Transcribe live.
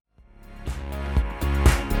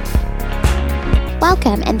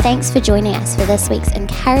Welcome and thanks for joining us for this week's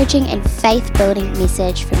encouraging and faith-building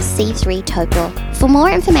message from C3 Taupo. For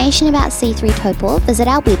more information about C3 Taupo, visit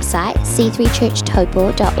our website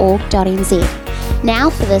c3churchtaupo.org.nz.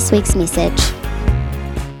 Now for this week's message.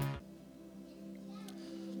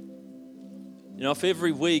 You know, if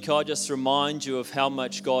every week I just remind you of how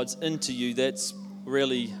much God's into you, that's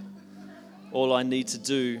really all I need to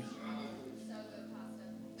do.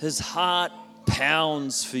 His heart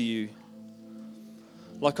pounds for you.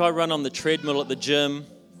 Like I run on the treadmill at the gym,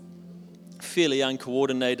 fairly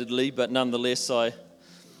uncoordinatedly, but nonetheless I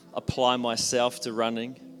apply myself to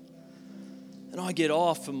running. And I get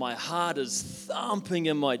off and my heart is thumping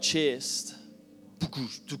in my chest.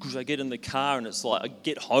 I get in the car and it's like, I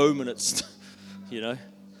get home and it's,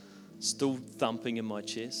 still thumping in my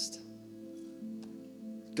chest.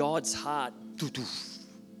 God's heart,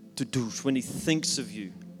 when He thinks of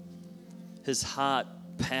you, His heart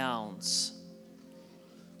pounds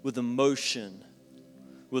with emotion,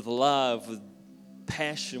 with love, with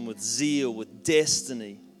passion, with zeal, with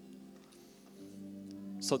destiny.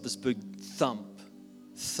 It's like this big thump,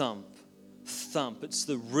 thump, thump. It's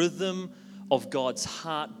the rhythm of God's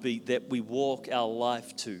heartbeat that we walk our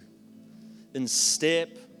life to, in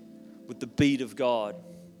step with the beat of God.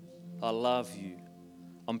 I love you.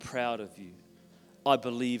 I'm proud of you. I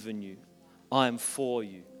believe in you. I am for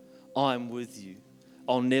you. I am with you.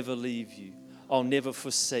 I'll never leave you. I'll never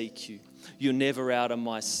forsake you. You're never out of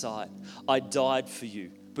my sight. I died for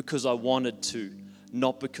you because I wanted to,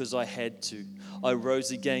 not because I had to. I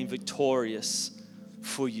rose again victorious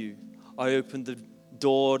for you. I opened the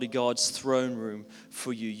door to God's throne room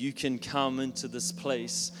for you. You can come into this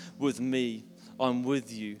place with me. I'm with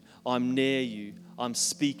you. I'm near you. I'm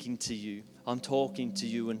speaking to you. I'm talking to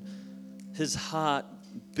you. And His heart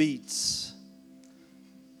beats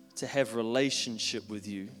to have relationship with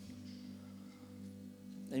you.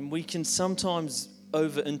 And we can sometimes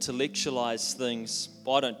over-intellectualize things.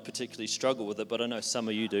 Well, I don't particularly struggle with it, but I know some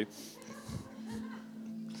of you do.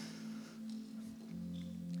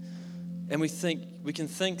 And we can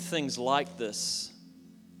think things like this.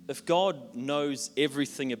 If God knows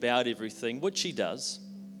everything about everything, which He does,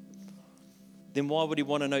 then why would He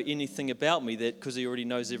want to know anything about me? That because He already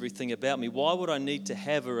knows everything about me. Why would I need to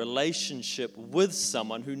have a relationship with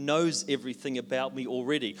someone who knows everything about me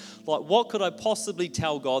already? Like, what could I possibly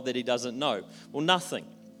tell God that He doesn't know? Well, nothing.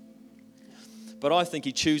 But I think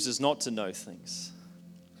He chooses not to know things.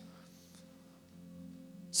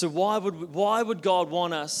 So why would God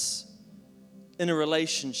want us in a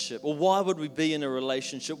relationship? Or why would we be in a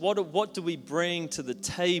relationship? What do we bring to the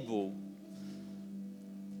table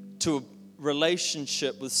to a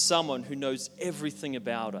relationship with someone who knows everything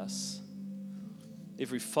about us?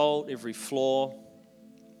 Every fault, every flaw,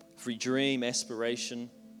 every dream, aspiration.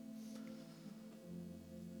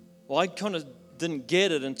 Well, I kind of didn't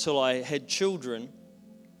get it until I had children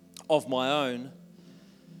of my own.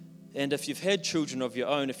 And if you've had children of your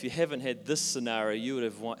own, if you haven't had this scenario, you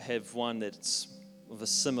would have one that's of a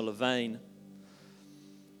similar vein.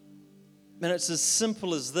 And it's as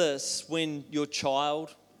simple as this: when your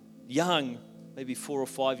child, young, maybe 4 or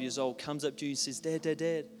 5 years old, comes up to you and says, "Dad, Dad,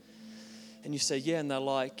 Dad." And you say, "Yeah," and they're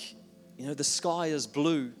like, "The sky is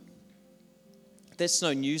blue." That's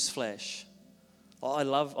no newsflash. I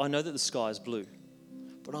know that the sky is blue,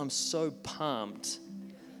 but I'm so pumped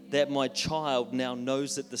that my child now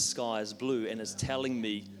knows that the sky is blue and is telling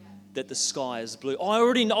me that the sky is blue.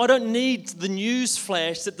 I don't need the news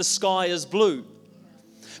flash that the sky is blue.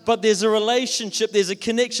 But there's a relationship, there's a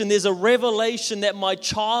connection, there's a revelation that my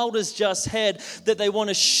child has just had that they want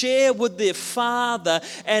to share with their father,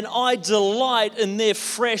 and I delight in their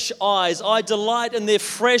fresh eyes. I delight in their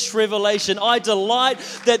fresh revelation. I delight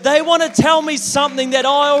that they want to tell me something that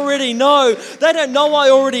I already know. They don't know I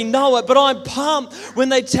already know it, but I'm pumped when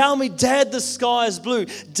they tell me, "Dad, the sky is blue.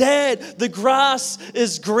 Dad, the grass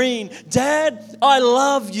is green. Dad, I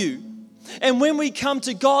love you." And when we come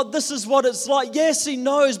to God, this is what it's like. Yes, He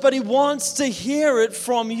knows, but He wants to hear it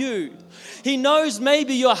from you. He knows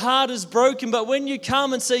maybe your heart is broken, but when you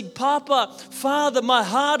come and say, "Papa, Father, my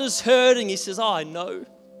heart is hurting," He says, "Oh, I know.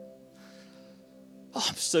 Oh,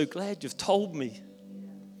 I'm so glad you've told me."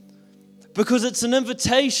 Because it's an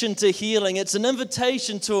invitation to healing. It's an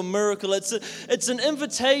invitation to a miracle. It's an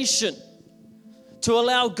invitation to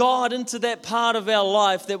allow God into that part of our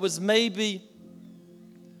life that was maybe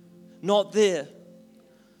not there.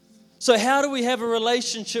 So how do we have a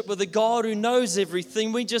relationship with a God who knows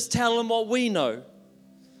everything? We just tell Him what we know.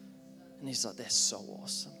 And He's like, "That's so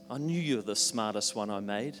awesome. I knew you were the smartest one I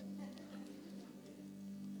made.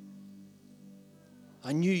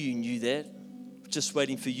 I knew you knew that. Just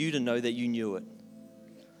waiting for you to know that you knew it."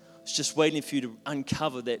 It's just waiting for you to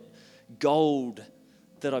uncover that gold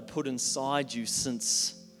that I put inside you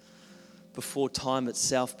since before time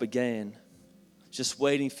itself began. Just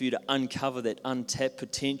waiting for you to uncover that untapped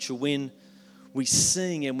potential. When we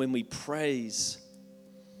sing and when we praise,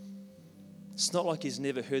 it's not like he's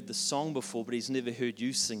never heard the song before, but he's never heard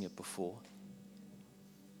you sing it before.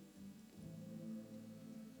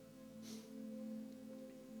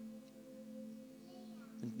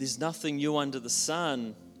 And there's nothing new under the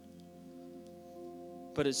sun,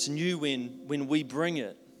 but it's new when we bring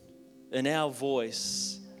it in our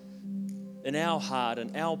voice, in our heart,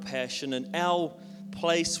 in our passion, in our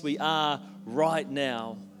place we are right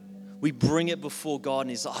now. We bring it before God and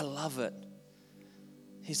he's like, I love it.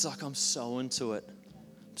 He's like, I'm so into it.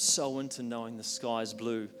 I'm so into knowing the sky's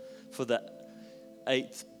blue for the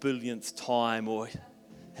 8th billionth time, or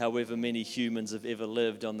however many humans have ever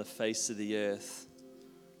lived on the face of the earth.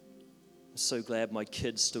 I'm so glad my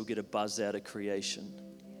kids still get a buzz out of creation.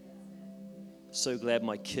 So glad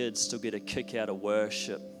my kids still get a kick out of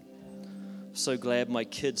worship. So glad my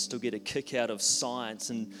kids still get a kick out of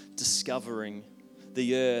science and discovering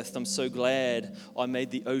the earth. I'm so glad I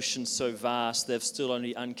made the ocean so vast, they've still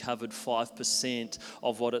only uncovered 5%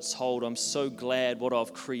 of what it's hold. I'm so glad what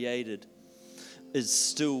I've created is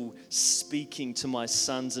still speaking to my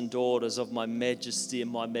sons and daughters of my majesty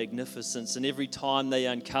and my magnificence. And every time they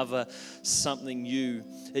uncover something new,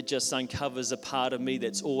 it just uncovers a part of me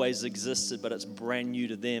that's always existed, but it's brand new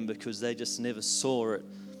to them because they just never saw it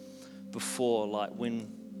before. Like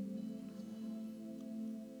when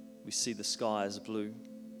we see the sky as blue.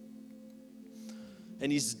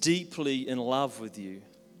 And he's deeply in love with you.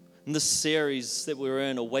 In this series that we're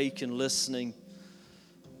in, Awake and Listening,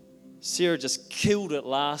 Sarah just killed it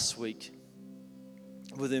last week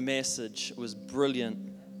with her message. It was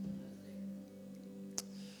brilliant.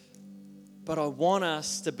 But I want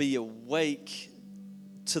us to be awake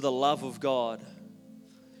to the love of God,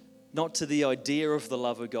 not to the idea of the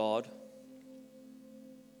love of God,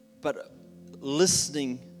 but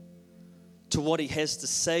listening to what he has to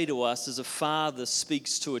say to us as a father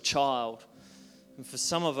speaks to a child. And for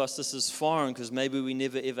some of us, this is foreign because maybe we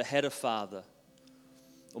never ever had a father.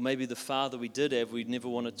 Or maybe the father we did have, we'd never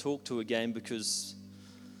want to talk to again because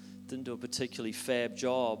didn't do a particularly fab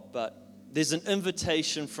job. But there's an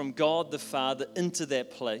invitation from God the Father into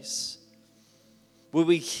that place where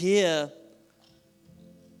we hear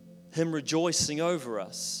him rejoicing over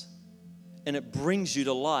us, and it brings you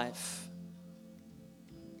to life.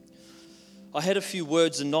 I had a few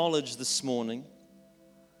words of knowledge this morning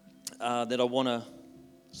that I want to,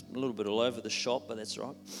 it's a little bit all over the shop, but that's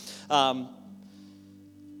right.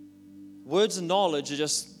 Words of knowledge are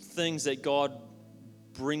just things that God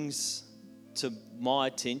brings to my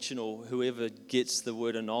attention, or whoever gets the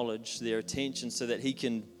word of knowledge, their attention, so that he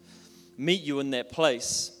can meet you in that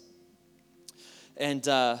place. And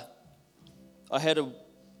I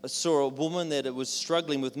saw a woman that was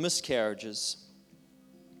struggling with miscarriages.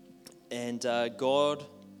 And God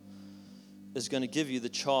is going to give you the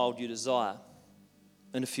child you desire.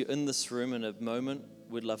 And if you're in this room in a moment,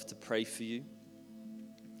 we'd love to pray for you.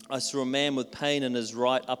 I saw a man with pain in his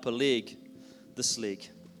right upper leg, this leg.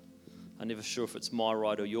 I'm never sure if it's my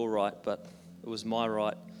right or your right, but it was my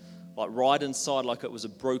right. Like right inside, like it was a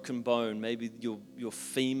broken bone. Maybe your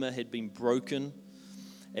femur had been broken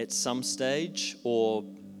at some stage, or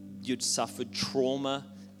you'd suffered trauma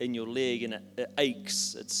in your leg and it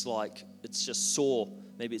aches. It's like, it's just sore.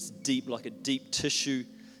 Maybe it's deep, like a deep tissue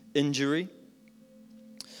injury.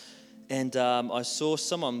 And I saw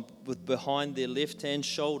someone with behind their left-hand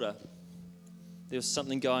shoulder. There was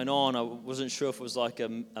something going on. I wasn't sure if it was like a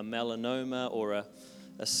melanoma or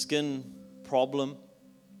a skin problem.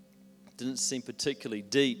 Didn't seem particularly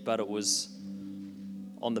deep, but it was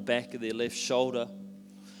on the back of their left shoulder.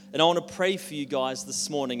 And I want to pray for you guys this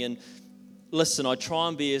morning. And listen, I try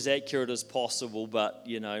and be as accurate as possible, but,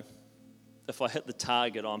 you know, if I hit the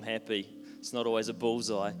target, I'm happy. It's not always a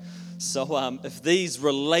bullseye. So if these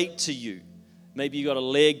relate to you, maybe you got a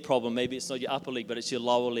leg problem, maybe it's not your upper leg, but it's your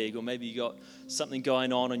lower leg, or maybe you got something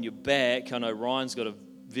going on your back. I know Ryan's got a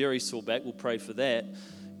very sore back. We'll pray for that.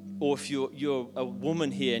 Or if you're a woman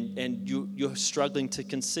here and you're struggling to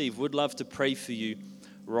conceive, we'd love to pray for you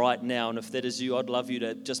right now. And if that is you, I'd love you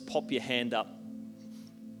to just pop your hand up.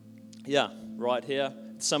 Yeah, right here.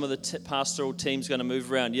 Some of the pastoral team's going to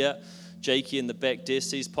move around. Yeah. Jakey in the back,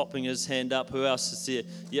 Desi's popping his hand up. Who else is there?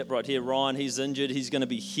 Yep, right here, Ryan, he's injured. He's going to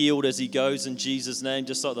be healed as he goes in Jesus' name,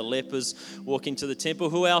 just like the lepers walking to the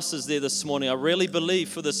temple. Who else is there this morning? I really believe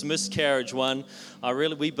for this miscarriage one.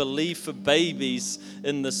 We believe for babies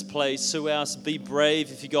in this place. Who else? Be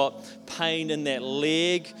brave if you got pain in that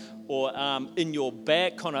leg or in your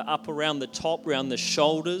back, kind of up around the top, around the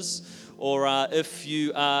shoulders. Or if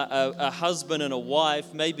you are a husband and a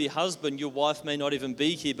wife, maybe husband, your wife may not even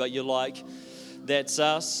be here, but you're like, that's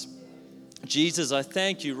us. Jesus, I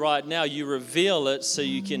thank you right now. You reveal it so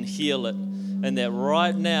you can heal it. And that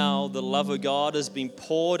right now, the love of God has been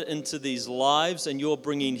poured into these lives, and you're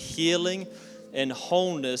bringing healing and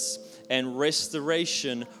wholeness and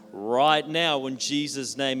restoration right now in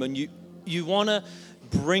Jesus' name. And you want to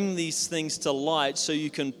bring these things to light so you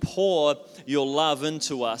can pour your love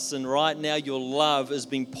into us. And right now, your love is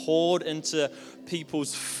being poured into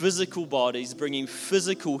people's physical bodies, bringing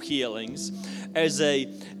physical healings as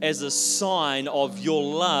a sign of your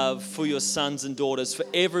love for your sons and daughters. For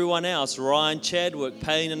everyone else, Ryan Chadwick,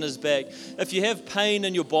 pain in his back. If you have pain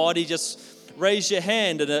in your body, just raise your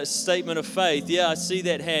hand in a statement of faith. Yeah, I see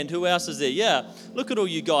that hand. Who else is there? Yeah, look at all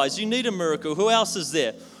you guys. You need a miracle. Who else is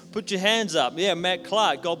there? Put your hands up. Yeah, Matt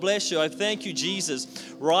Clark, God bless you. I thank you,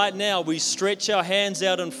 Jesus. Right now, we stretch our hands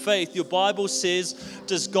out in faith. Your Bible says,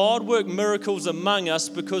 does God work miracles among us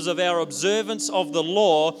because of our observance of the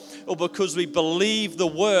law or because we believe the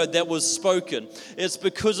word that was spoken? It's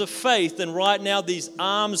because of faith. And right now, these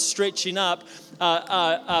arms stretching up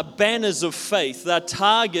are banners of faith. They're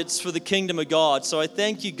targets for the kingdom of God. So I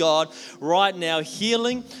thank you, God, right now,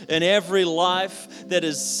 healing in every life that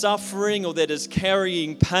is suffering or that is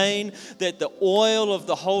carrying pain, that the oil of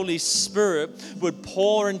the Holy Spirit would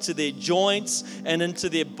pour into their joints and into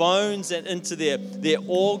their bones and into their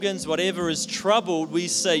organs, whatever is troubled. We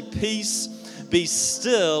say, peace, be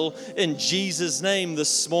still in Jesus' name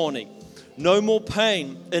this morning. No more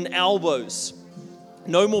pain in elbows.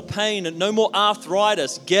 No more pain and no more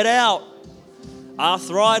arthritis. Get out.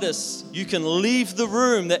 Arthritis, you can leave the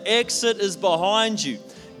room. The exit is behind you.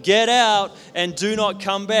 Get out and do not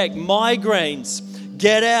come back. Migraines,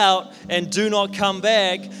 get out and do not come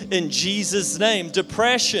back in Jesus' name.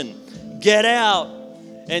 Depression, get out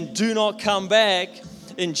and do not come back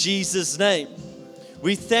in Jesus' name.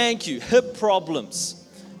 We thank you. Hip problems,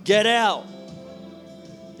 get out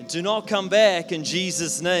and do not come back in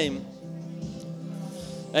Jesus' name.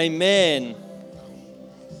 Amen.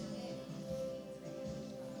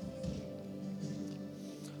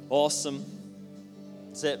 Awesome.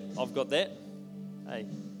 Is that, I've got that? Hey.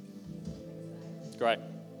 Great.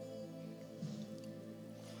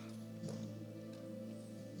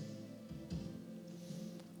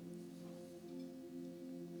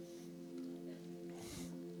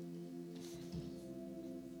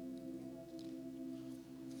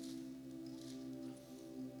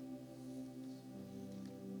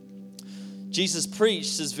 Jesus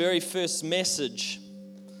preached his very first message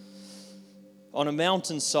on a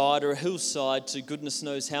mountainside or a hillside to goodness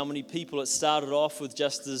knows how many people. It started off with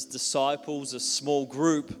just his disciples, a small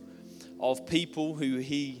group of people who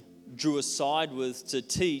he drew aside with to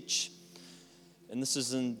teach. And this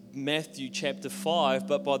is in Matthew chapter 5,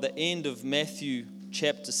 but by the end of Matthew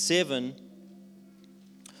chapter 7,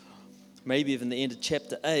 maybe even the end of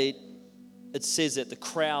chapter 8, it says that the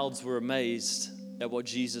crowds were amazed at what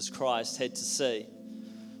Jesus Christ had to say.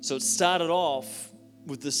 So it started off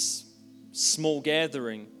with this small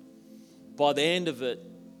gathering. By the end of it,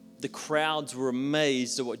 the crowds were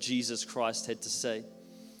amazed at what Jesus Christ had to say.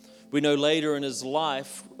 We know later in his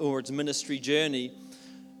life or his ministry journey,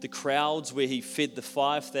 the crowds where he fed the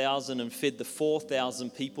 5,000 and fed the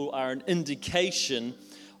 4,000 people are an indication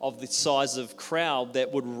of the size of crowd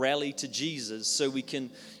that would rally to Jesus. So we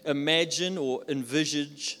can imagine or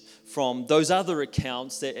envisage from those other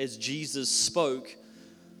accounts that as Jesus spoke,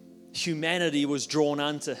 humanity was drawn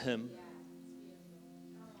unto him.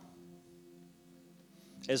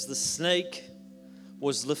 As the snake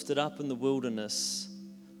was lifted up in the wilderness,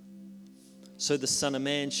 so the Son of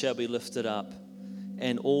Man shall be lifted up,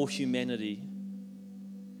 and all humanity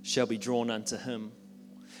shall be drawn unto him.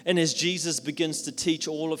 And as Jesus begins to teach,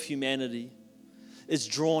 all of humanity is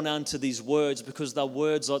drawn unto these words because they're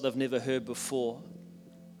words like they've never heard before.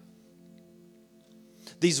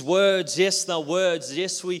 These words, yes, they're words.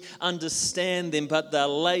 Yes, we understand them, but they're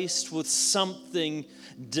laced with something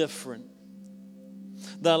different.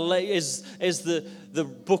 As the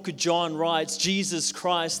book of John writes, Jesus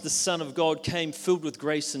Christ, the Son of God, came filled with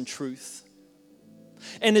grace and truth.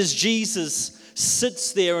 And as Jesus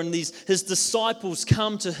sits there and his disciples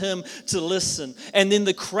come to him to listen, and then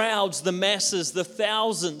the crowds, the masses, the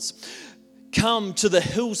thousands come to the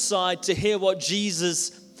hillside to hear what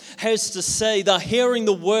Jesus has to say. They're hearing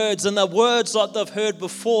the words, and they're words like they've heard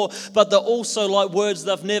before, but they're also like words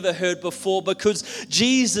they've never heard before, because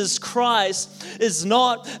Jesus Christ is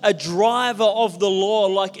not a driver of the law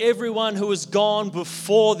like everyone who has gone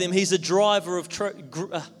before them. He's a driver of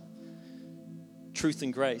truth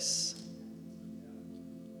and grace.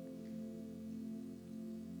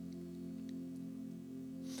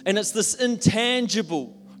 And it's this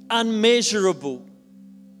intangible, unmeasurable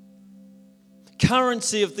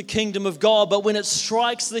currency of the kingdom of God. But when it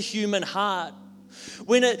strikes the human heart,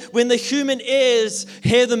 when the human ears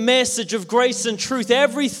hear the message of grace and truth,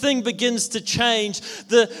 everything begins to change.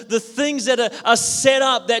 The things that are set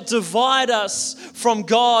up that divide us from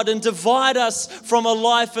God and divide us from a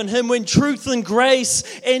life in Him. When truth and grace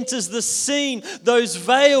enters the scene, those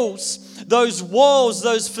veils, those walls,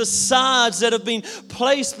 those facades that have been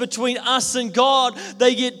placed between us and God,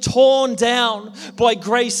 they get torn down by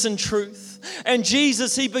grace and truth. And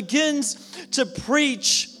Jesus, He begins to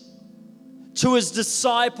preach to His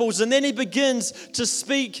disciples, and then He begins to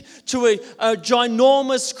speak to a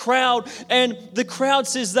ginormous crowd, and the crowd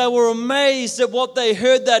says they were amazed at what they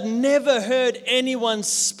heard. They'd never heard anyone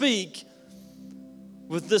speak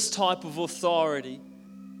with this type of authority.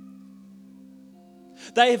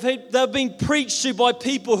 They've been preached to by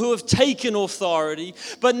people who have taken authority,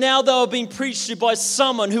 but now they are being preached to by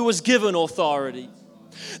someone who was given authority.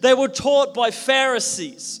 They were taught by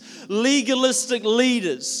Pharisees, legalistic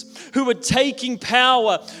leaders who were taking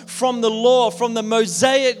power from the law, from the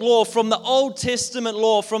Mosaic law, from the Old Testament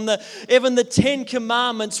law, from even the 10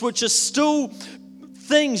 Commandments, which are still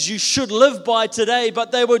things you should live by today,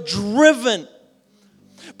 but they were driven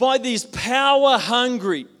by these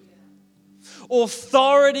power-hungry,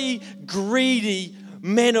 authority-greedy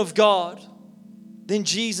men of God. Then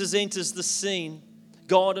Jesus enters the scene,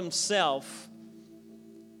 God Himself,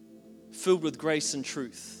 filled with grace and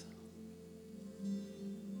truth.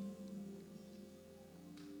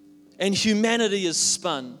 And humanity is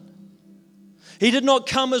spun. He did not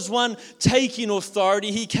come as one taking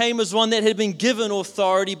authority. He came as one that had been given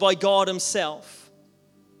authority by God Himself.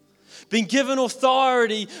 Been given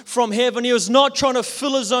authority from heaven. He was not trying to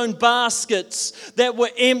fill His own baskets that were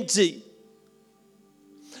empty.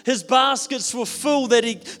 His baskets were full that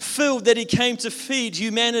He came to feed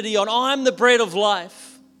humanity on. I'm the bread of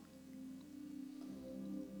life.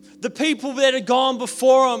 The people that had gone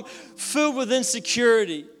before Him, filled with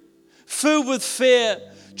insecurity, filled with fear,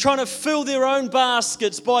 trying to fill their own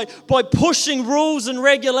baskets by pushing rules and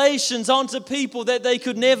regulations onto people that they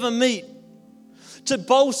could never meet, to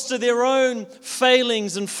bolster their own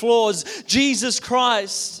failings and flaws. Jesus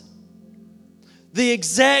Christ, the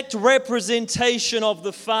exact representation of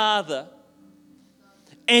the Father,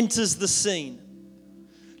 enters the scene,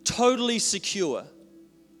 totally secure,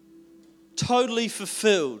 totally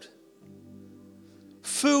fulfilled,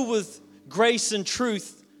 filled with grace and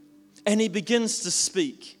truth, and He begins to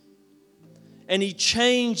speak. And He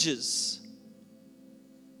changes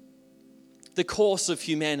the course of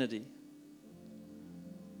humanity.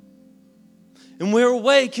 And we're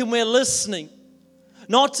awake and we're listening,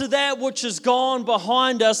 not to that which has gone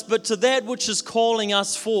behind us, but to that which is calling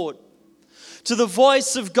us forward. To the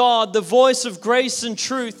voice of God, the voice of grace and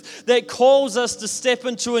truth that calls us to step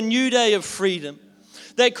into a new day of freedom,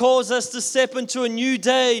 that calls us to step into a new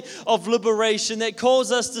day of liberation, that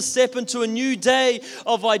calls us to step into a new day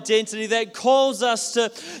of identity, that calls us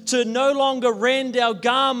to no longer rend our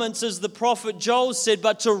garments, as the prophet Joel said,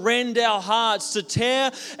 but to rend our hearts, to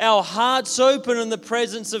tear our hearts open in the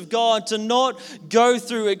presence of God, to not go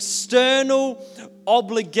through external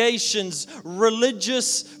obligations,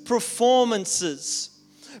 religious performances,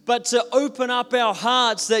 but to open up our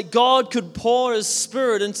hearts that God could pour His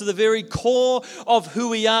Spirit into the very core of who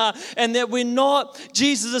we are. And that we're not,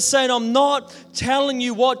 Jesus is saying, I'm not telling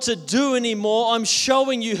you what to do anymore, I'm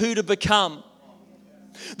showing you who to become.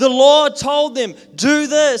 The Lord told them, do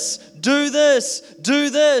this, do this, do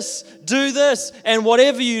this, do this, and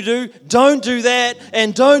whatever you do, don't do that,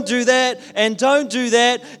 and don't do that, and don't do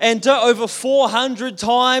that, and over 400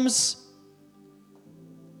 times.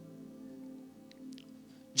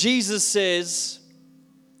 Jesus says,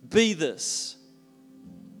 be this.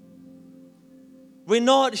 We're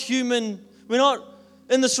not human, we're not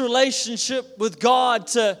in this relationship with God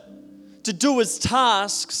to do His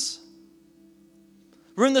tasks.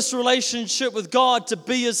 We're in this relationship with God to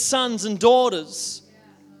be His sons and daughters.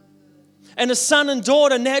 And a son and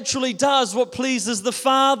daughter naturally does what pleases the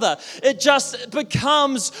Father. It just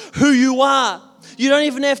becomes who you are. You don't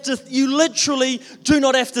even have to, you literally do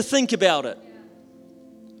not have to think about it.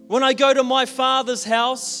 When I go to my father's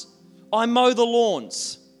house, I mow the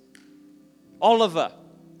lawns. Oliver.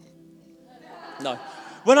 No.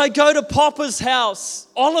 When I go to Papa's house,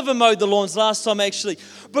 Oliver mowed the lawns last time actually,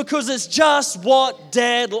 because it's just what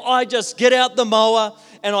Dad, I just get out the mower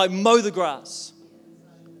and I mow the grass.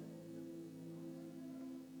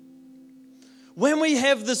 When we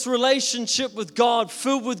have this relationship with God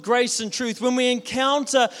filled with grace and truth, when we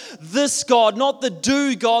encounter this God, not the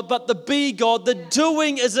do God, but the be God, the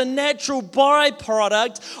doing is a natural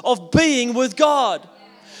byproduct of being with God.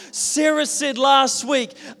 Sarah said last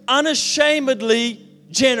week, unashamedly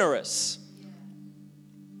generous.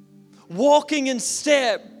 Walking in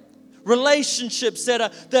step, relationships that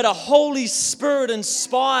are Holy Spirit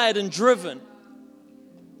inspired and driven.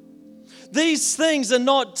 These things are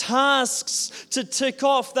not tasks to tick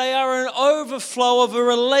off. They are an overflow of a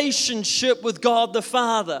relationship with God the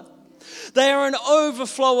Father. They are an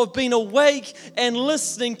overflow of being awake and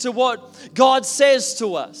listening to what God says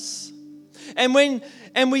to us. And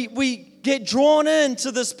we get drawn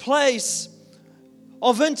into this place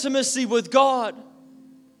of intimacy with God,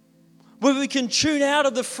 where we can tune out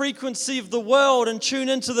of the frequency of the world and tune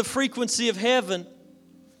into the frequency of heaven.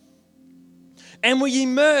 And we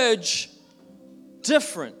emerge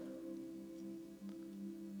different.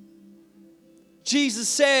 Jesus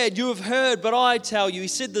said, you have heard, but I tell you. He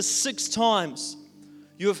said this 6 times.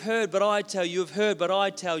 You have heard, but I tell you. You have heard, but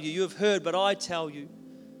I tell you. You have heard, but I tell you.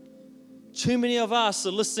 Too many of us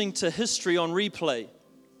are listening to history on replay.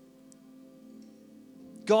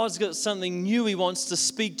 God's got something new He wants to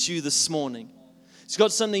speak to you this morning. He's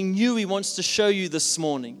got something new He wants to show you this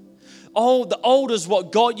morning. Oh, the old is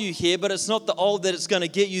what got you here, but it's not the old that it's going to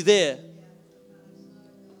get you there.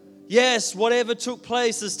 Yes, whatever took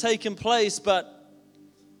place has taken place, but,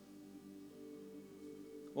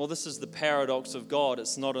 well, this is the paradox of God.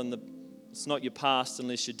 It's not your past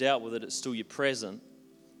unless you dealt with it. It's still your present.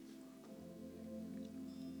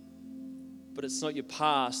 But it's not your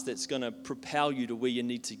past that's going to propel you to where you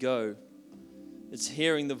need to go. It's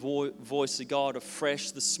hearing the voice of God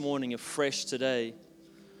afresh this morning, afresh today.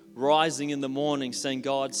 Rising in the morning saying,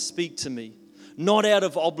 God, speak to me. Not out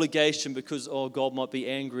of obligation because, oh, God might be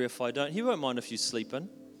angry if I don't. He won't mind if you sleep in.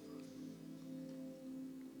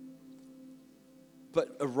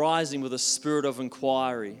 But arising with a spirit of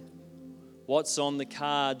inquiry. What's on the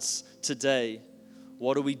cards today?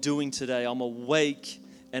 What are we doing today? I'm awake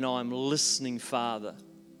and I'm listening, Father.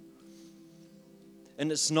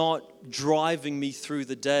 And it's not driving me through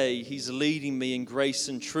the day. He's leading me in grace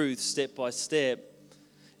and truth step by step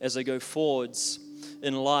as I go forwards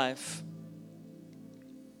in life.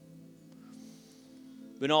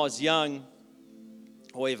 When I was young,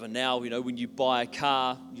 or even now, when you buy a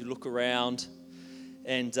car, you look around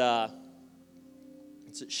and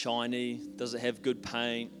is it shiny? Does it have good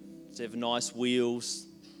paint? Does it have nice wheels?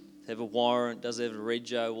 Does it have a warrant? Does it have a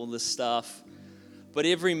rego? All this stuff. But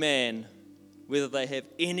every man, whether they have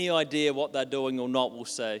any idea what they're doing or not, will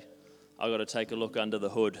say, I've got to take a look under the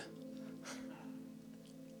hood.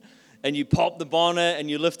 And you pop the bonnet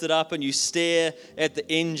and you lift it up and you stare at the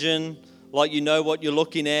engine like you know what you're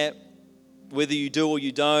looking at, whether you do or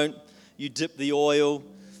you don't. You dip the oil,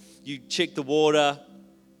 you check the water.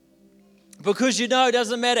 Because it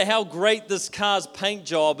doesn't matter how great this car's paint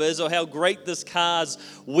job is or how great this car's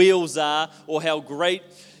wheels are or how great,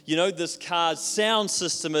 this car's sound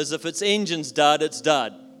system is. If its engine's dud, it's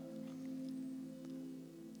dud.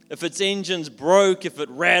 If its engine's broke, if it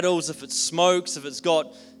rattles, if it smokes, if it's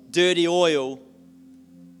got dirty oil,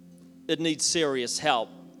 it needs serious help.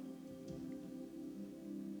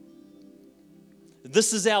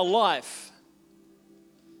 This is our life.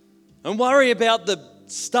 Don't worry about the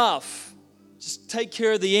stuff. Just take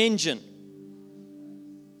care of the engine.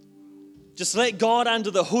 Just let God under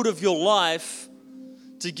the hood of your life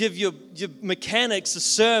to give your mechanics a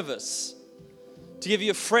service, to give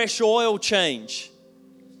you a fresh oil change.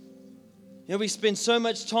 We spend so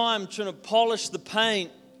much time trying to polish the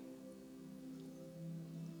paint,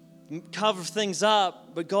 cover things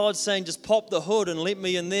up, but God's saying just pop the hood and let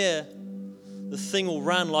me in there. The thing will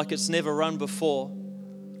run like it's never run before.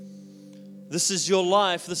 This is your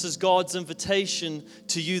life. This is God's invitation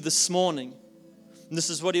to you this morning. And this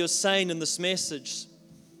is what He was saying in this message.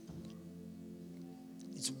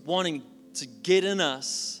 He's wanting to get in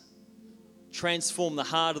us, transform the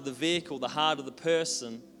heart of the vehicle, the heart of the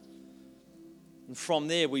person. And from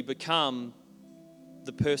there we become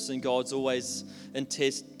the person God's always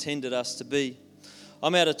intended us to be.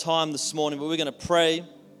 I'm out of time this morning, but we're going to pray.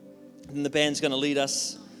 And the band's going to lead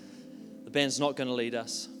us. The band's not going to lead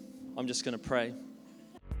us. I'm just going to pray.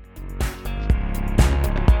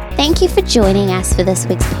 Thank you for joining us for this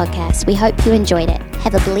week's podcast. We hope you enjoyed it.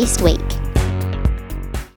 Have a blessed week.